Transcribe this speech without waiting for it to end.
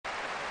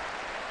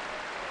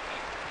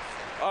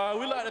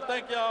We'd like to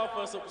thank y'all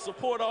for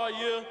support all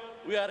year.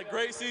 We had a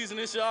great season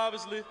this year,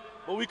 obviously,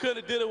 but we couldn't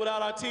have did it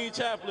without our team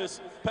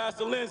chaplains,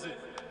 Pastor Lindsey.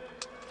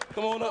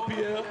 Come on up,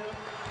 PL.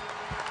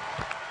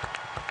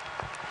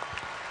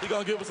 He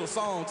gonna give us a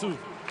song, too.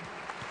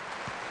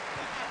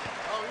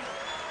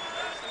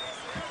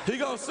 He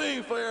gonna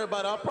sing for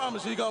everybody. I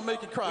promise you, he gonna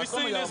make you cry. We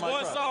sing this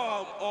one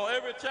song on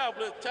every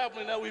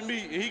chaplain that we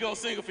meet, and he gonna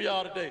sing it for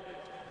y'all today.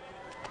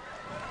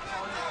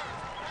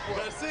 You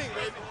gotta sing,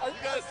 baby. You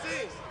gotta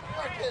sing.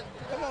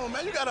 Come on,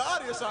 man. You got an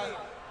audience on.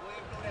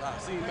 Nah,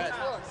 sing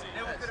Majesty.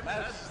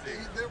 Majesty.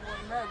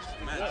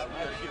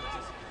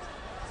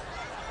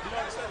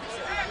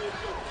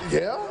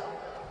 Yeah.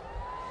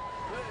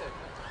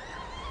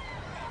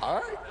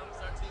 All right.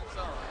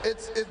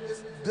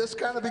 This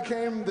kind of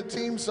became the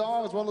team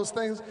song. It's one of those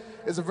things.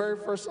 It's the very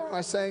first song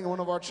I sang in one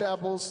of our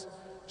chapels.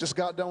 Just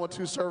got done with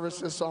 2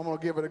 services, so I'm gonna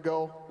give it a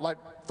go. Like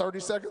 30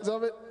 seconds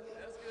of it.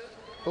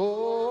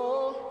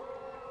 Oh,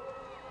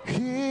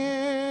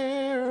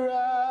 here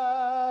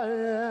I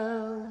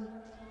am.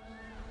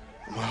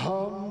 I'm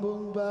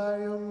humbled by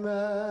your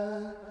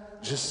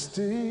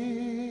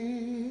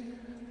majesty.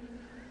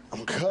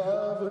 I'm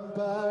covered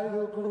by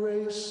your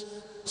grace,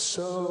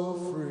 so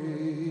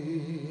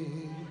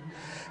free.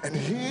 And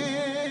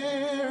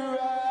here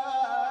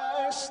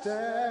I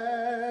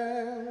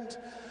stand,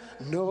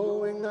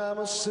 knowing I'm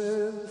a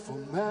sinful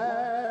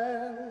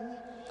man,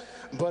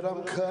 but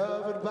I'm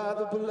covered by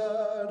the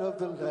blood of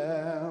the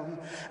Lamb.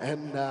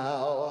 And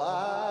now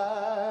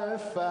I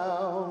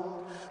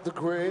found the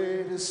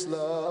greatest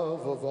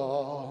love of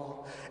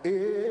all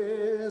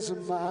is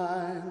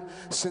mine,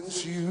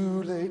 since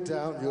you laid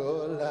down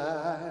your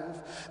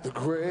life, the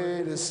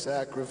greatest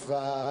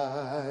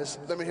sacrifice.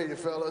 Let me hear you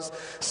fellas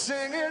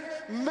sing it.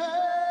 Majesty,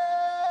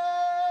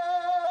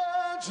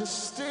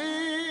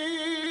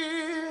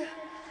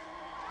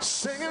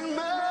 singing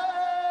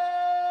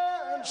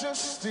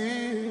majesty,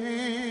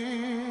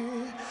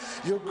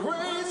 your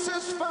grace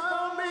has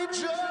found me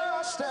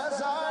just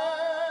as I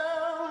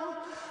am.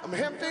 I'm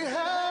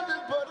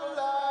empty-handed but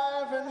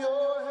alive in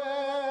your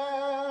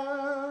hands.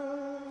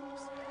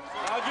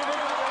 I'll give it up.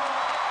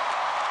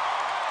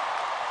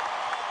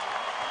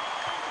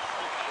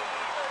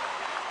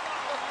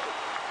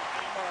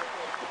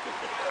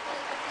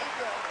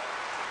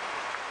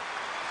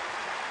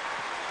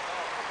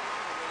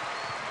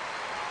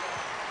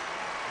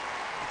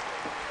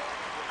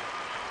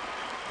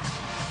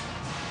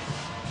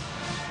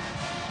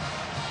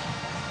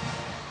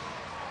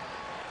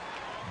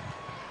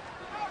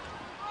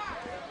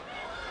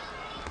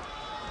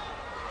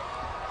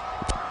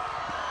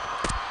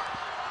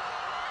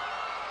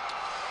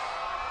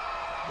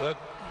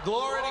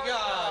 Glory to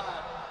God.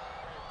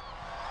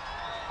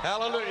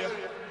 Hallelujah.